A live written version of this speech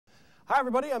Hi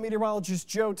everybody, I'm meteorologist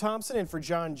Joe Thompson in for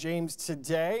John James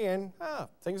today, and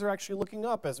things are actually looking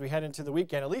up as we head into the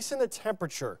weekend, at least in the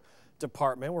temperature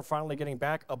department. We're finally getting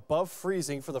back above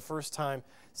freezing for the first time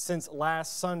since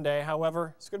last Sunday.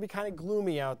 However, it's going to be kind of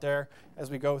gloomy out there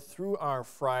as we go through our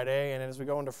Friday, and as we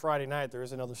go into Friday night, there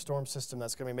is another storm system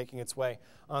that's going to be making its way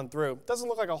on through. Doesn't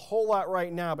look like a whole lot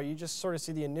right now, but you just sort of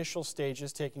see the initial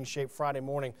stages taking shape Friday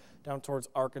morning down towards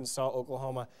Arkansas,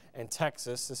 Oklahoma, and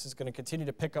Texas. This is going to continue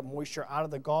to pick up moisture out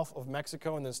of the Gulf of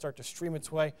Mexico and then start to stream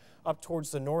its way up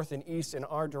towards the north and east in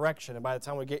our direction. And by the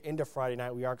time we get into Friday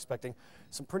night, we are expecting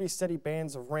some pretty steady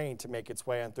bands of rain to make its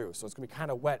way on through. So it's going to be kind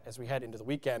of wet as we head into the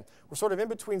weekend. We're sort of in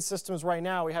between systems right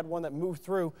now. We had one that moved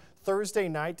through Thursday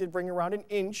night, did bring around an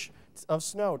inch of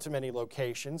snow to many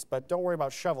locations, but don't worry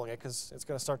about shoveling it because it's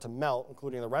going to start to melt,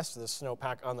 including the rest of the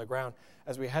snowpack on the ground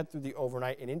as we head through the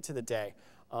overnight and into the day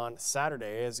on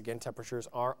Saturday, as again temperatures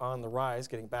are on the rise,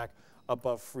 getting back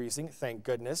above freezing, thank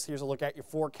goodness. Here's a look at your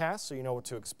forecast so you know what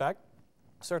to expect.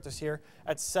 Start this here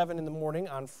at 7 in the morning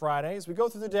on Friday. As we go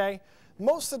through the day,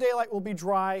 most of the daylight will be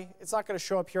dry. It's not going to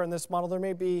show up here on this model. There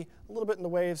may be a little bit in the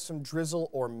way of some drizzle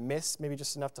or mist, maybe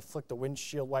just enough to flick the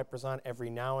windshield wipers on every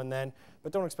now and then,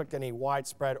 but don't expect any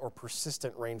widespread or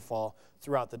persistent rainfall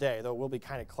throughout the day, though it will be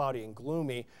kind of cloudy and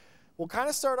gloomy. We'll kind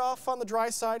of start off on the dry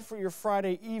side for your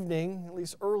Friday evening, at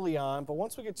least early on, but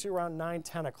once we get to around 9,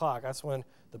 10 o'clock, that's when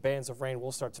the bands of rain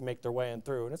will start to make their way in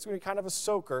through. And it's going to be kind of a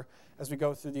soaker as we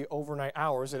go through the overnight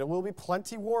hours, and it will be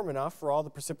plenty warm enough for all the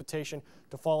precipitation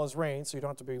to fall as rain, so you don't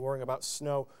have to be worrying about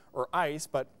snow or ice.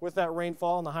 But with that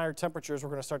rainfall and the higher temperatures, we're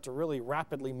going to start to really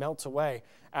rapidly melt away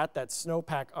at that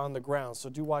snowpack on the ground. So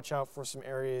do watch out for some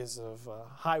areas of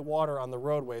high water on the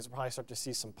roadways. We'll probably start to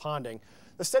see some ponding.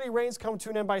 The steady rains come to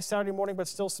an end by Saturday morning, but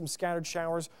still some scattered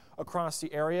showers across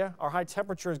the area. Our high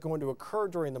temperature is going to occur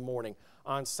during the morning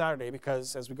on Saturday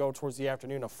because as we go towards the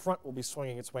afternoon, a front will be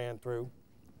swinging its way in through.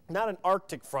 Not an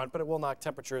Arctic front, but it will knock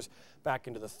temperatures back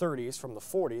into the 30s from the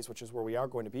 40s, which is where we are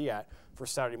going to be at for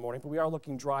Saturday morning. But we are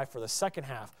looking dry for the second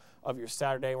half of your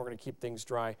Saturday. We're going to keep things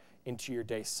dry into your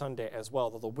day Sunday as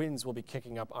well, though the winds will be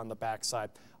kicking up on the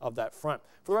backside of that front.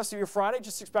 For the rest of your Friday,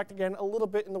 just expect again a little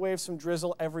bit in the way of some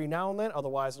drizzle every now and then.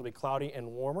 Otherwise, it'll be cloudy and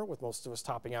warmer, with most of us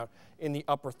topping out in the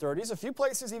upper 30s. A few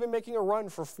places even making a run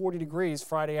for 40 degrees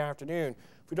Friday afternoon.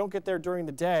 If we don't get there during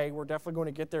the day, we're definitely going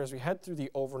to get there as we head through the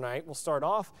overnight. We'll start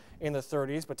off in the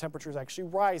 30s, but temperatures actually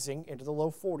rising into the low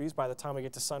 40s by the time we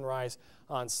get to sunrise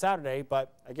on Saturday.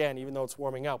 But again, even though it's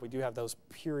warming up, we do have those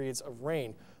periods of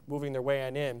rain moving their way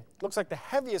on in. Looks like the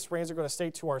heaviest rains are going to stay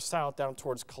to our south down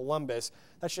towards Columbus.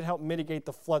 That should help mitigate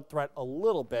the flood threat a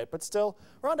little bit, but still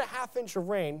around a ½ inch of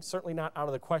rain, certainly not out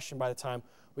of the question by the time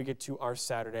we get to our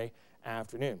Saturday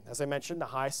afternoon. As I mentioned, the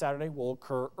high Saturday will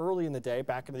occur early in the day,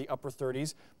 back into the upper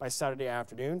 30s by Saturday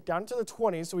afternoon, down to the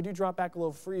 20s, so we do drop back a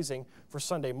little freezing for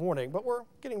Sunday morning, but we're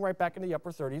getting right back into the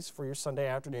upper 30s for your Sunday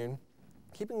afternoon.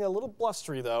 Keeping it a little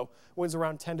blustery, though. Winds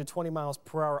around 10 to 20 miles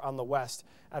per hour on the west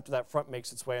after that front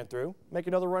makes its way in through. Make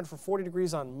another run for 40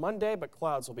 degrees on Monday, but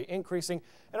clouds will be increasing.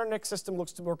 And our next system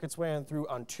looks to work its way in through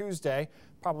on Tuesday,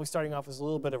 probably starting off as a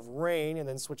little bit of rain and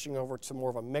then switching over to more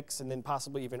of a mix and then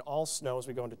possibly even all snow as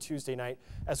we go into Tuesday night,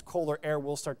 as colder air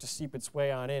will start to seep its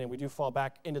way on in. And we do fall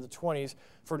back into the 20s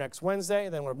for next Wednesday.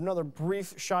 Then we'll have another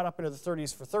brief shot up into the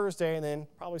 30s for Thursday, and then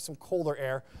probably some colder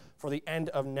air for the end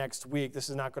of next week. This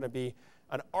is not going to be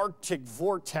an Arctic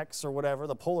vortex or whatever,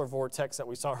 the polar vortex that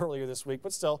we saw earlier this week,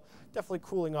 but still definitely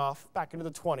cooling off back into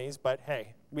the 20s. But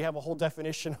hey, we have a whole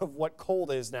definition of what cold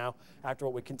is now after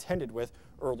what we contended with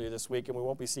earlier this week, and we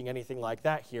won't be seeing anything like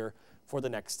that here for the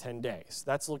next 10 days.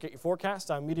 That's a look at your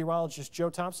forecast. I'm meteorologist Joe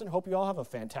Thompson. Hope you all have a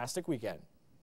fantastic weekend.